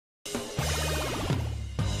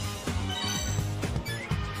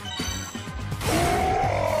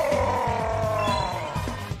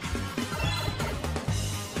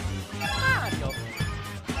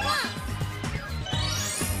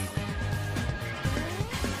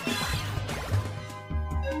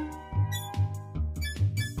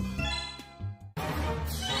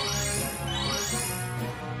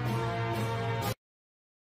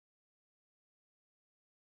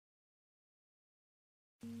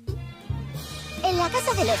En la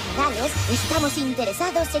casa de los modales estamos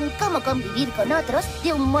interesados en cómo convivir con otros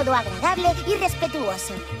de un modo agradable y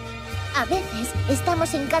respetuoso. A veces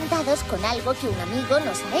estamos encantados con algo que un amigo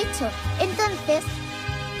nos ha hecho. Entonces,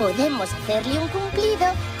 podemos hacerle un cumplido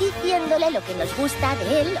diciéndole lo que nos gusta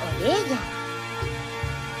de él o de ella.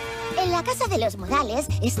 En la casa de los modales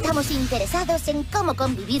estamos interesados en cómo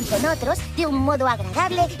convivir con otros de un modo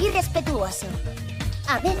agradable y respetuoso.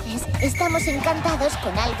 A veces estamos encantados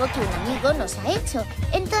con algo que un amigo nos ha hecho.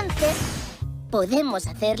 Entonces, podemos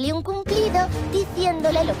hacerle un cumplido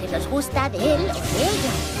diciéndole lo que nos gusta de él o de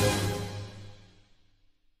ella.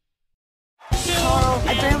 Carl,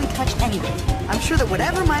 I barely touched anything. I'm sure that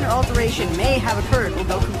whatever minor alteration may have occurred will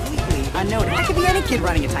go completely unnoticed. I could be any kid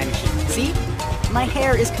running a time machine. See? My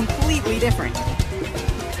hair is completely different.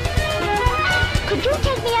 Could you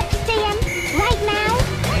take me up to see him? Right now?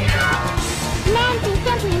 Nancy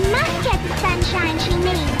simply must get the sunshine she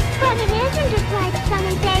needs. But it isn't a bright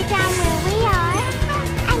sunny day down where we are.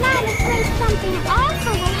 And I'm afraid something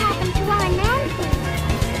awful will happen to our Nancy.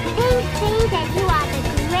 They say that you are the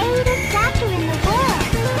greatest doctor in the world.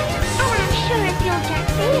 And I'm sure if you'll just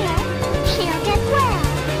see her, she'll get well.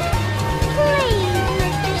 Please,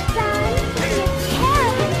 Mr. Sun, you're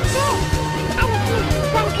terribly sick. And if Mrs.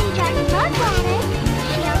 Sun can just look at her,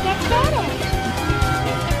 she'll get better.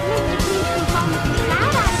 Mr. Green can blow Mrs.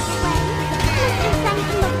 Cloud out of the way. Mr. Sun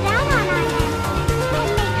can look down on our Nancy and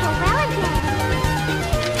make her well again.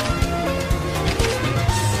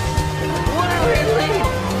 What a relief!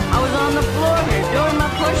 I was on the floor here doing my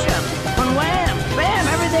push-ups. When wham, bam,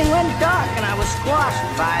 everything went dark and I was squashed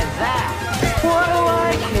by that. What do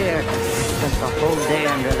I care? Spent the whole day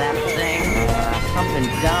under that thing. Something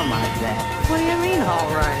dumb like that. What do you mean,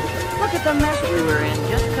 all right? Look at the mess we were in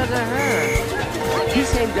just because of her. He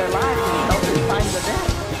saved her life and he helped her find the death.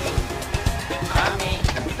 Tommy,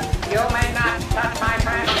 you may not touch my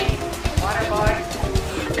Franny. Water boy.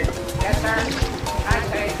 Yes, sir. I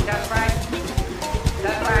say just right.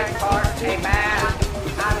 That's right, for a man.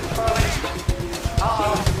 Not as foolish.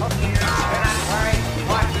 Uh-oh. Do not worry.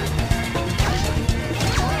 What?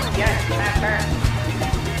 Yes, master.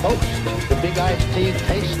 Folks, the Big Iced Tea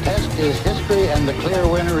taste test is history, and the clear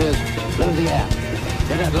winner is Louisiana.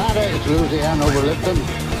 In Atlanta, it's Louisiana over Lipton,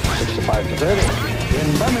 65-30.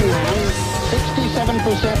 In Birmingham,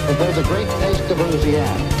 67% prefer the great taste of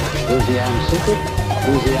Louisiana. Louisiana's secret,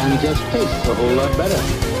 Louisiana just tastes a whole lot better.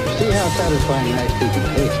 See how satisfying iced tea can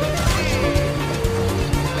taste.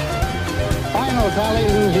 Final tally,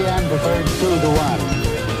 Louisiana preferred 2-1.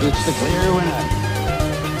 It's the clear winner.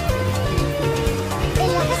 En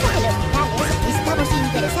la casa de los modales estamos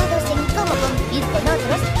interesados en cómo convivir con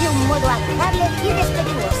otros de un modo agradable y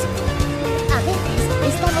respetuoso. A veces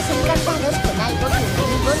estamos encantados con algo que un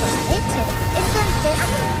amigo nos ha hecho. Entonces,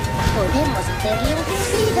 podemos hacerle un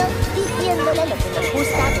cumplido diciéndole lo que nos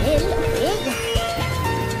gusta de él o de ella.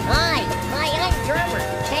 Hi, I'm Drummer.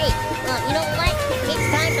 Hey, you know what? It's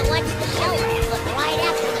time to watch the show. But right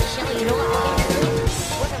after the show, you know what we're gonna do?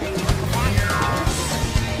 We're gonna talk about it.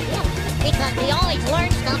 Yeah, because we always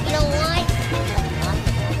learn stuff, you know why?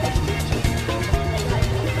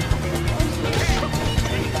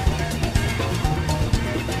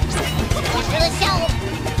 After the show.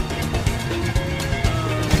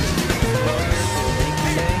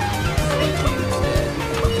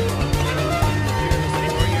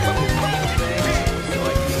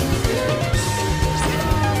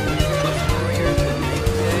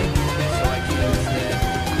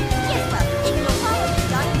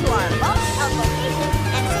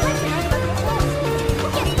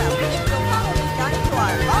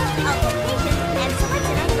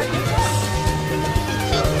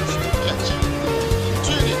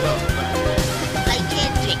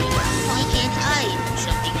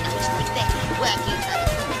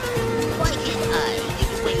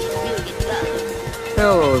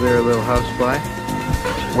 Hello there, little housefly.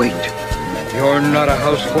 Wait, you're not a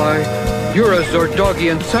housefly. You're a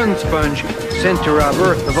Zordogian sun sponge, center of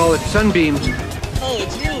Earth of all its sunbeams. Oh,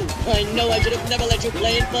 it's you. I know I should have never let you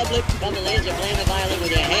play in public. On the laser playing the violin with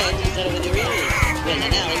your hands instead of with your ears. There's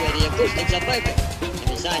an alley where the acoustics are perfect. And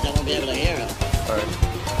besides, I won't be able to hear them. Art,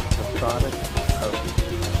 the product of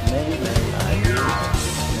many, many ideas,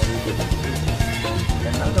 many different people.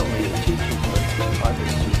 And not only the teaching, but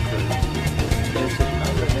artists who could. It's a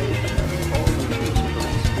combination of all the musical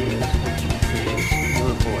experience which creates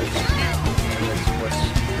your voice. And that's what's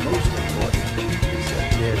most important, is that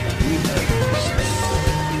there we have this thing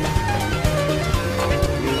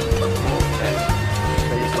you won't have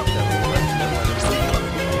space of them.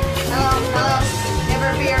 Hello,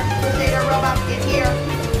 never fear, Crusader robot, get here.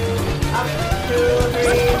 Up, 2, 3.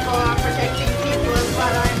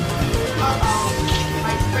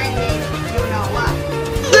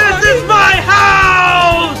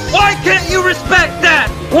 respect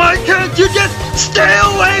that! Why can't you just stay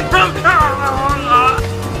away from...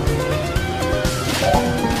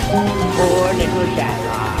 Poor little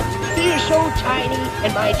Shylock. He is so tiny,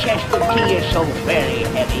 and my chest of tea is so very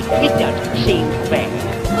heavy, it doesn't seem fair.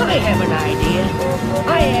 I have an idea.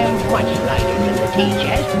 I am much lighter than the tea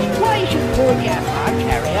chest. Why should poor Shylock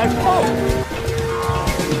carry our phone?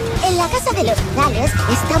 En la casa de los modales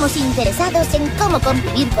estamos interesados en cómo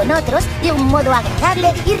convivir con otros de un modo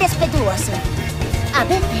agradable y respetuoso. A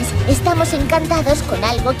veces estamos encantados con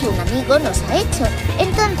algo que un amigo nos ha hecho.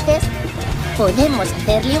 Entonces, podemos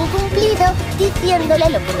hacerle un cumplido diciéndole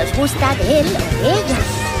lo que nos gusta de él o de ella.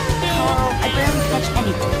 Carl, I barely touched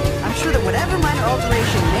anything. I'm sure that whatever minor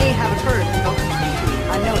alteration may have occurred felt completely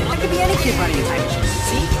unnoticed. I could be any kid running a time machine.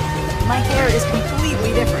 See? My hair is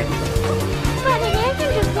completely different. But it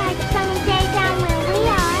isn't just like sunny day down where we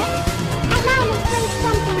are. And I'm afraid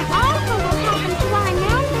something awful will happen to our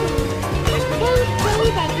Nancy. They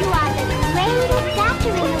say that you are the greatest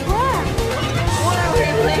actor in the world.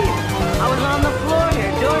 Really? I was on the floor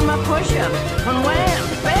here doing my push-ups when wham,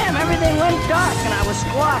 bam, everything went dark and I was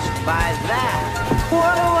squashed by that.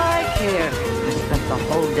 What do I care? I spent the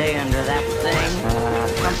whole day under that thing.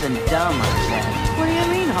 Something dumb, I said. What do you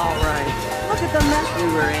mean, all right? Look at the mess we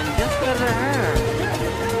were in just because of her.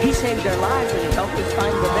 He saved our lives and he helped us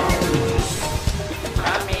find the bed.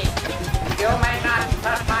 Mommy, you may not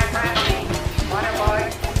touch my Franny. Water boy.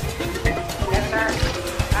 Yes, sir.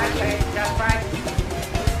 I say just right.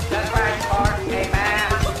 Just right, for a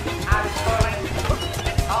man. I'm schooling.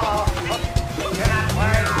 Oh, do not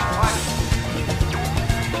worry. What?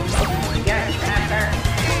 Yes, master.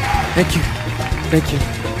 Thank you. Thank you.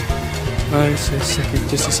 Just a second.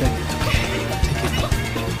 Just a second.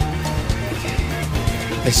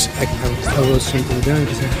 I wrote something down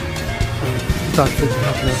because I thought it would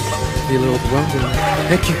have be a little overwhelming.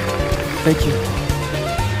 Thank you. Thank you.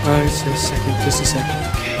 Just a second. Just a second.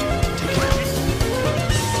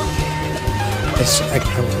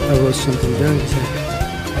 I wrote something down because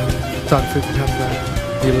I thought it would have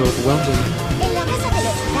be a little overwhelming. En la casa de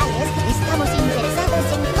los modales estamos interesados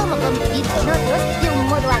en cómo convivir con otros de un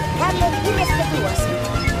modo agradable y respetuoso.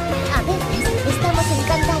 A veces estamos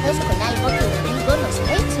encantados con algo que un amigo nos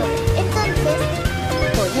ha hecho. Entonces,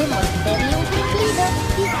 podemos hacerle un cumplido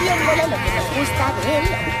diciéndole lo que nos gusta de él.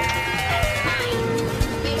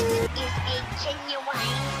 This is a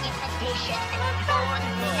genuine invitation for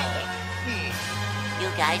me. You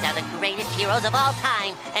guys are the greatest heroes of all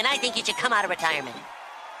time, and I think you should come out of retirement.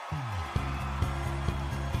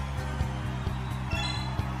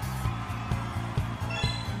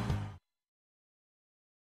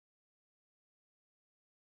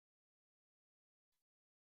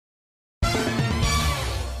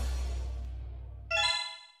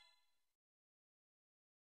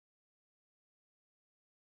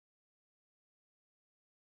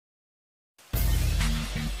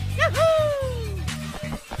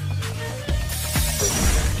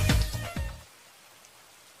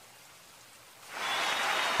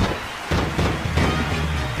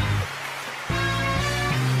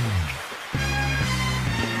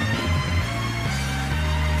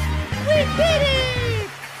 We did it!